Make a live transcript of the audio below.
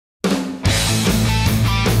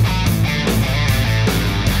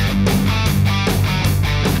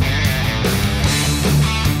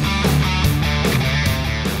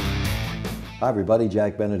Hi everybody,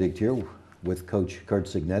 Jack Benedict here with Coach Curt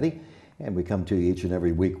Cignetti, and we come to you each and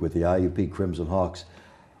every week with the IUP Crimson Hawks.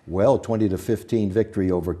 Well, 20-15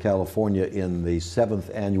 victory over California in the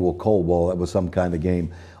 7th annual Cold Bowl. That was some kind of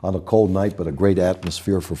game on a cold night, but a great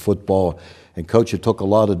atmosphere for football. And Coach, it took a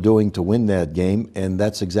lot of doing to win that game, and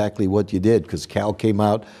that's exactly what you did, because Cal came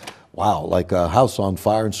out, wow, like a house on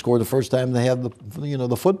fire and scored the first time they had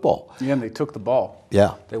the football. Yeah, and they took the ball.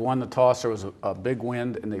 Yeah. They won the toss. There was a big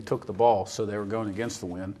wind, and they took the ball, so they were going against the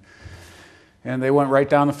wind. And they went right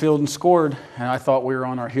down the field and scored. And I thought we were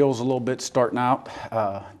on our heels a little bit starting out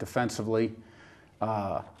defensively.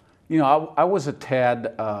 I was a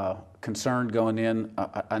tad concerned going in.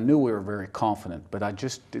 I knew we were very confident, but I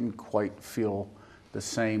just didn't quite feel the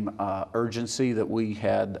same urgency that we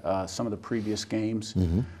had some of the previous games.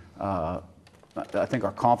 Mm-hmm. I think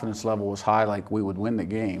our confidence level was high, like we would win the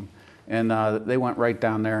game. And they went right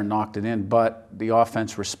down there and knocked it in, but the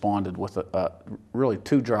offense responded with really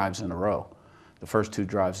 2 drives in a row. The first 2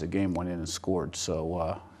 drives of the game went in and scored,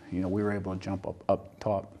 so we were able to jump up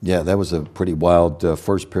top. Yeah, that was a pretty wild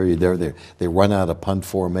first period there. They run out of punt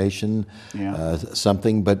formation,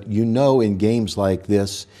 something, but in games like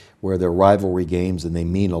this, where they're rivalry games and they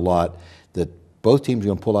mean a lot, that both teams are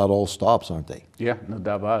going to pull out all stops, aren't they? Yeah, no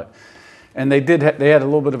doubt about it. And they had a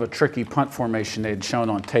little bit of a tricky punt formation they had shown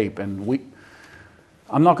on tape. And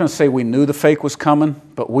I'm not going to say we knew the fake was coming,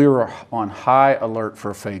 but we were on high alert for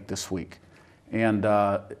a fake this week. And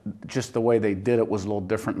just the way they did it was a little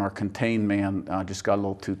different. And our contained man just got a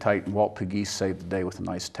little too tight. And Walt Pegues saved the day with a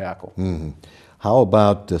nice tackle. Mm-hmm. How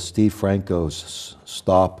about Steve Franco's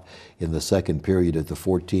stop in the second period at the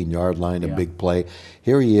 14-yard line, a big play?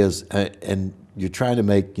 Here he is, and you're trying to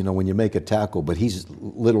make, when you make a tackle, but he's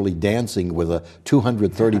literally dancing with a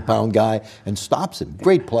 230-pound guy and stops him.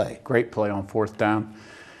 Great play. Great play on 4th down.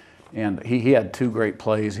 And he had 2 great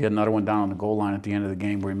plays. He had another one down on the goal line at the end of the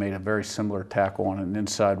game where he made a very similar tackle on an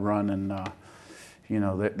inside run. And,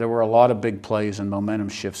 there were a lot of big plays and momentum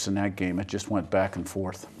shifts in that game. It just went back and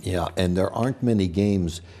forth. Yeah, and there aren't many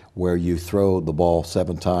games where you throw the ball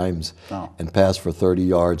 7 times and pass for 30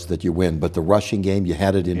 yards that you win. But the rushing game, you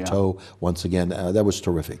had it in tow once again. That was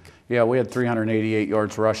terrific. Yeah, we had 388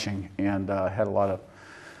 yards rushing and had a lot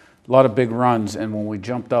of big runs. And when we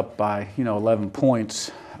jumped up by 11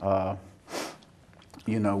 points,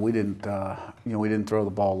 we didn't throw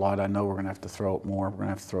the ball a lot. I know we're going to have to throw it more. We're going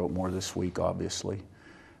to have to throw it more this week, obviously.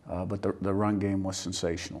 But the run game was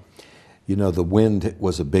sensational. The wind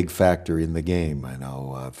was a big factor in the game, I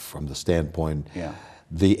know, from the standpoint. Yeah.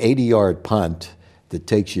 The 80-yard punt that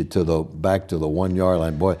takes you back to the 1-yard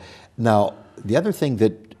line. Boy, now, the other thing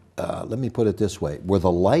that, let me put it this way, were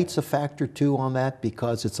the lights a factor too on that?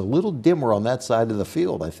 Because it's a little dimmer on that side of the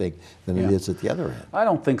field, I think, than it is at the other end. I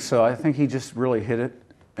don't think so. I think he just really hit it,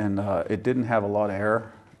 and it didn't have a lot of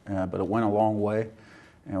error, but it went a long way.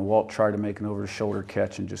 And Walt tried to make an over-the-shoulder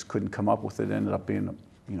catch and just couldn't come up with it. It ended up being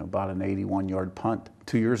about an 81-yard punt.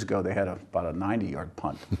 2 years ago, they had about a 90-yard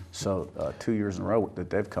punt. So 2 years in a row that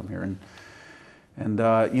they've come here. And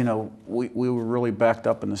we were really backed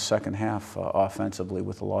up in the second half offensively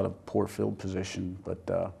with a lot of poor field position.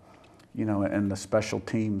 But, and the special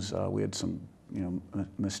teams, we had some,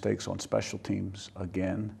 mistakes on special teams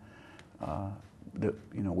again that,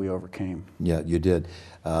 we overcame. Yeah, you did.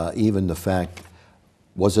 Even the fact,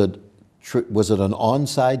 was it an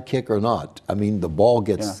onside kick or not? I mean, the ball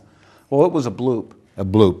gets... Yeah. Well, it was a bloop. A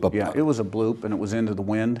bloop. Yeah, it was a bloop, and it was into the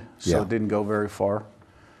wind, so it didn't go very far.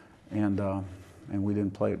 And we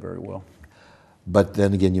didn't play it very well. But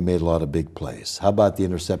then again, you made a lot of big plays. How about the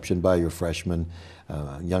interception by your freshman,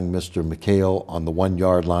 young Mr. McHale, on the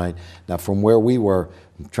 1-yard line? Now, from where we were,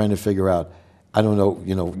 I'm trying to figure out, I don't know,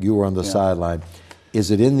 you were on the sideline. Is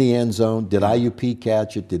it in the end zone? Did IUP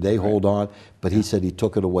catch it? Did they hold on? But he said he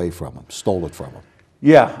took it away from him, stole it from him.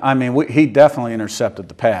 Yeah, I mean, he definitely intercepted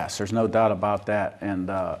the pass. There's no doubt about that. And,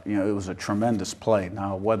 it was a tremendous play.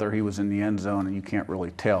 Now, whether he was in the end zone, you can't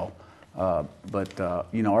really tell. But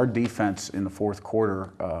our defense in the 4th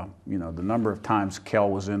quarter, the number of times Cal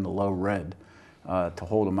was in the low red to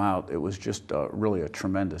hold him out, it was just really a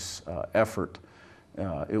tremendous effort.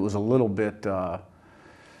 It was a little bit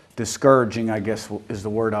discouraging, I guess is the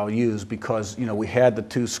word I'll use, because, we had the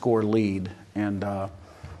 2-score lead. And,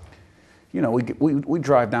 we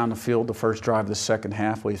drive down the field the first drive of the second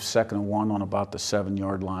half. We have 2nd and 1 on about the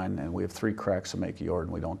 7-yard line, and we have 3 cracks to make a yard,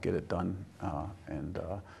 and we don't get it done.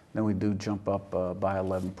 Then we do jump up by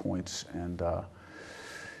 11 points. And,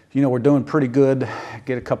 we're doing pretty good.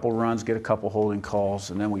 Get a couple runs, get a couple holding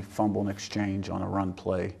calls, and then we fumble an exchange on a run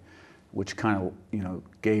play, which kind of,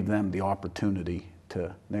 gave them the opportunity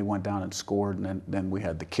to. They went down and scored, and then we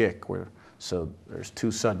had the kick where So there's 2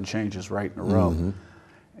 sudden changes right in a row. Mm-hmm.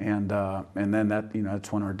 And then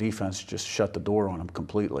that's when our defense just shut the door on them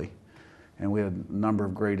completely. And we had a number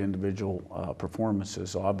of great individual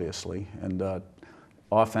performances, obviously. And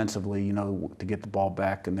offensively, to get the ball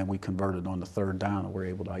back, and then we converted on the 3rd down and were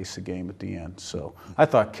able to ice the game at the end. So I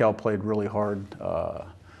thought Cal played really hard,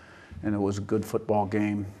 and it was a good football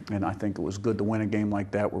game. And I think it was good to win a game like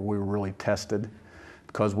that where we were really tested,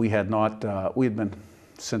 because we had been,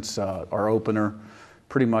 since our opener,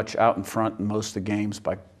 pretty much out in front in most of the games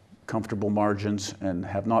by comfortable margins, and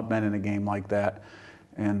have not been in a game like that.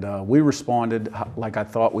 And we responded like I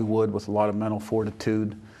thought we would, with a lot of mental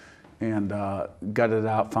fortitude, and got it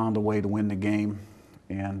out, found a way to win the game.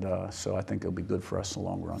 And so I think it'll be good for us in the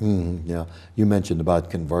long run. Yeah, you mentioned about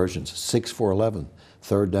conversions, 6 for 11,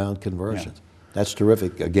 3rd down conversions. Yeah. That's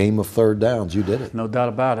terrific. A game of 3rd downs, you did it. No doubt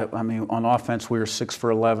about it. I mean, on offense we were 6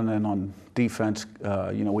 for 11, and on defense,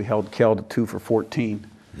 we held Cal to 2 for 14,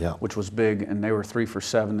 yeah, which was big, and they were 3 for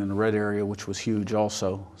 7 in the red area, which was huge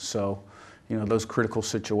also. So, those critical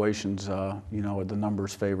situations, the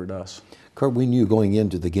numbers favored us. Curt, we knew going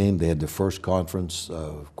into the game they had the first conference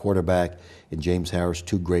quarterback in James Harris,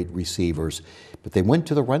 2 great receivers, but they went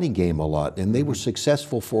to the running game a lot, and they were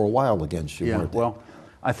successful for a while against you, weren't they? Well,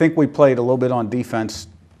 I think we played a little bit on defense.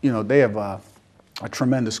 They have a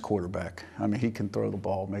tremendous quarterback. I mean, he can throw the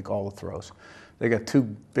ball, make all the throws. They got 2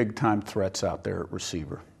 big-time threats out there at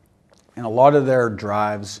receiver. And a lot of their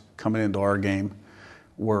drives coming into our game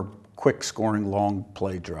were quick scoring, long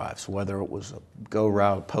play drives, whether it was a go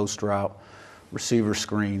route, a post route, receiver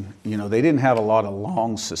screen. They didn't have a lot of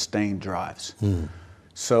long, sustained drives.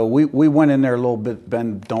 So we went in there a little bit,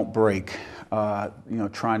 bend, don't break,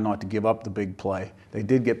 trying not to give up the big play. They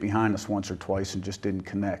did get behind us once or twice and just didn't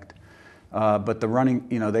connect. But the running,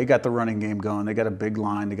 they got the running game going. They got a big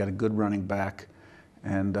line. They got a good running back.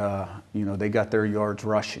 And, they got their yards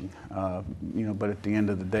rushing. But at the end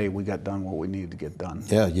of the day, we got done what we needed to get done.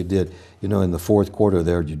 Yeah, you did. In the 4th quarter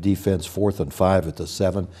there, your defense 4th and 5 at the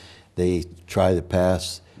 7. They tried to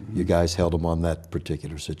pass. You guys held them on that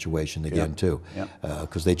particular situation again, too.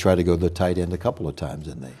 Because they tried to go to the tight end a couple of times,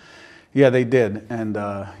 didn't they? Yeah, they did. And,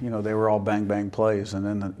 they were all bang-bang plays. And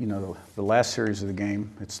then, the last series of the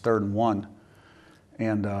game, it's 3rd and 1.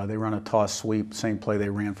 And they run a toss sweep, same play they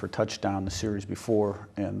ran for a touchdown the series before.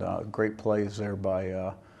 And great plays there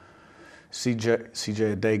by C.J.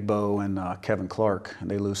 Adegbo and Kevin Clark. And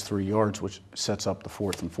they lose 3 yards, which sets up the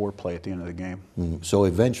 4th and 4 play at the end of the game. So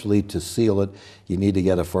eventually, to seal it, you need to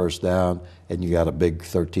get a 1st down, and you got a big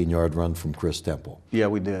 13-yard run from Chris Temple. Yeah,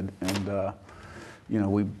 we did. And,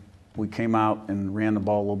 we came out and ran the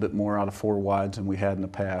ball a little bit more out of 4 wides than we had in the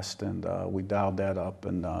past, and we dialed that up,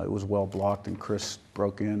 and it was well blocked, and Chris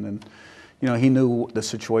broke in, and he knew the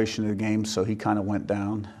situation of the game, so he kind of went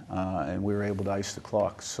down, and we were able to ice the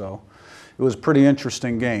clock. So it was a pretty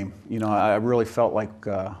interesting game. I really felt like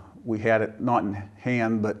we had it not in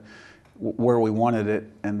hand, but where we wanted it,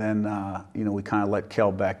 and then we kind of let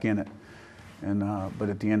Cal back in it. And but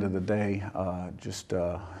at the end of the day,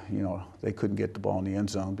 they couldn't get the ball in the end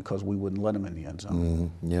zone because we wouldn't let them in the end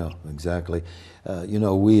zone. Yeah, exactly.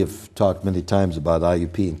 We have talked many times about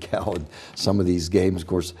IUP and Cal and some of these games. Of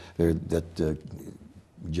course, that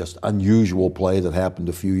just unusual play that happened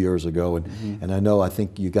a few years ago, and I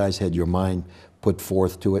think you guys had your mind put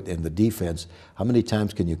forth to it, and the defense. How many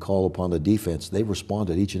times can you call upon the defense? They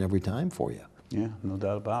responded each and every time for you. Yeah, no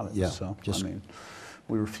doubt about it. Yeah, so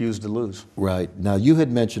we refused to lose. Right. Now, you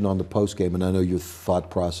had mentioned on the postgame, and I know your thought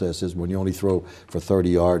process is when you only throw for 30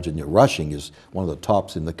 yards and your rushing is one of the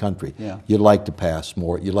tops in the country, you'd like to pass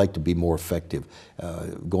more, you'd like to be more effective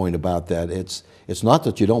going about that. It's not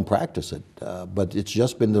that you don't practice it, but it's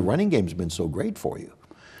just been the running game's been so great for you.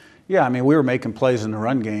 Yeah, we were making plays in the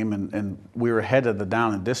run game, and we were ahead of the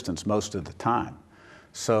down and distance most of the time.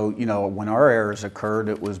 So, when our errors occurred,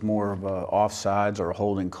 it was more of a offsides or a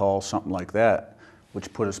holding call, something like that,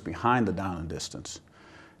 which put us behind the down and distance.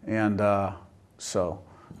 And we're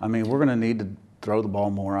going to need to throw the ball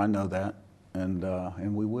more. I know that,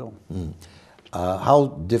 and we will. How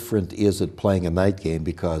different is it playing a night game,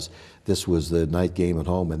 because this was the night game at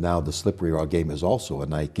home, and now the Slippery Rock game is also a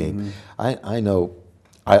night game? I know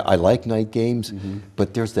I like night games,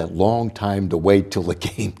 but there's that long time to wait till the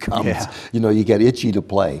game comes. Yeah. You get itchy to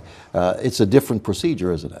play. It's a different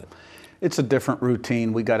procedure, isn't it? It's a different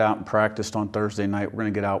routine. We got out and practiced on Thursday night. We're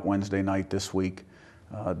going to get out Wednesday night this week.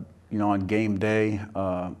 On game day,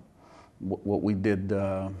 what we did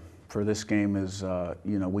for this game is,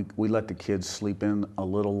 we let the kids sleep in a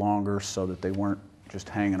little longer so that they weren't just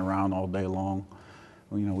hanging around all day long.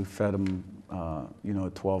 We fed them,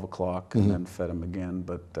 at 12 o'clock and then fed them again.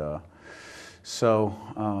 But So,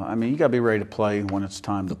 I mean, you got to be ready to play when it's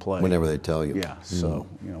time to play. Whenever they tell you. Yeah, so,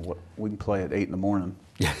 you know, we can play at 8 in the morning.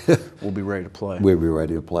 We'll be ready to play. We'll be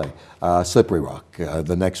ready to play. Slippery Rock,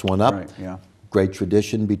 the next one up. Right, yeah. Great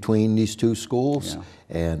tradition between these two schools. Yeah.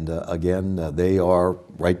 And again, they are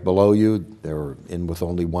right below you. They're in with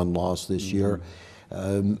only one loss this year.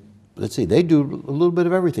 Let's see, they do a little bit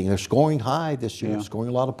of everything. They're scoring high this year, scoring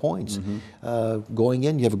a lot of points. Going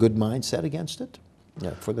in, you have a good mindset against it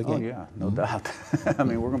for the game. Oh, yeah, no doubt. I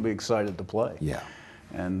mean, we're going to be excited to play. Yeah.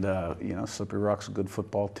 And, you know, Slippery Rock's a good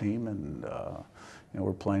football team, and, you know,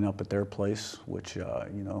 we're playing up at their place, which,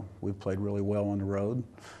 you know, we've played really well on the road.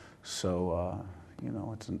 So, you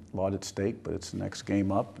know, it's a lot at stake, but it's the next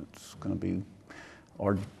game up. It's going to be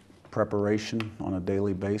our preparation on a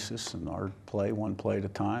daily basis and our play, one play at a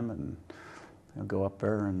time, and you know, go up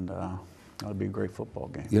there and that'll be a great football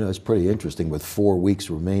game. You know, it's pretty interesting with 4 weeks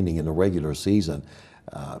remaining in the regular season,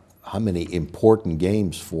 how many important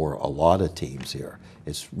games for a lot of teams here.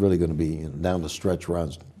 It's really going to be, you know, down the stretch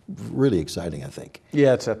runs, really exciting, I think.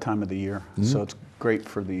 Yeah, it's that time of the year, so it's great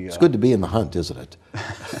for the... It's good to be in the hunt, isn't it?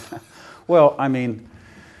 Well, I mean,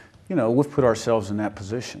 you know, we've put ourselves in that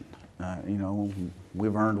position. You know,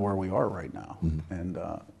 we've earned where we are right now. And,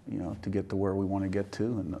 you know, to get to where we want to get to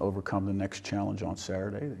and overcome the next challenge on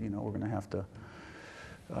Saturday, you know, we're going to have to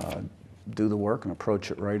do the work and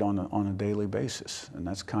approach it right on a daily basis. And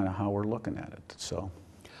that's kind of how we're looking at it. So.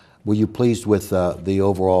 Were you pleased with the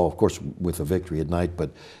overall, of course, with the victory at night,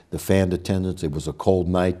 but the fan attendance? It was a cold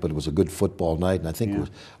night, but it was a good football night, and I think it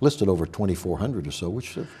was listed over 2,400 or so,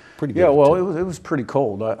 which is pretty good. Yeah, well, it was pretty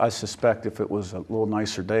cold. I suspect if it was a little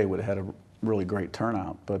nicer day, we'd have had a really great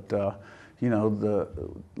turnout. But, you know,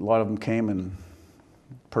 a lot of them came and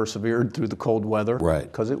persevered through the cold weather. Right.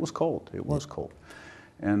 Because it was cold. It was cold.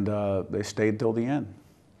 And they stayed till the end.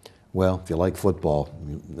 Well, if you like football,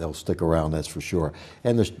 they'll stick around, that's for sure.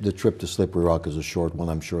 And the trip to Slippery Rock is a short one.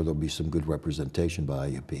 I'm sure there'll be some good representation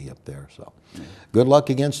by IUP up there. So, good luck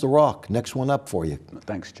against the Rock. Next one up for you.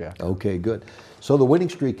 Thanks, Jack. Okay, good. So the winning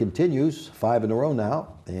streak continues, 5 in a row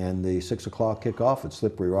now, and the 6 o'clock kickoff at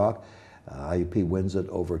Slippery Rock. IUP wins it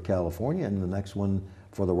over California, and the next one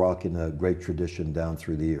for the Rock in a great tradition down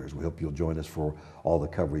through the years. We hope you'll join us for all the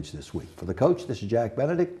coverage this week. For the coach, this is Jack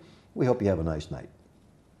Benedict. We hope you have a nice night.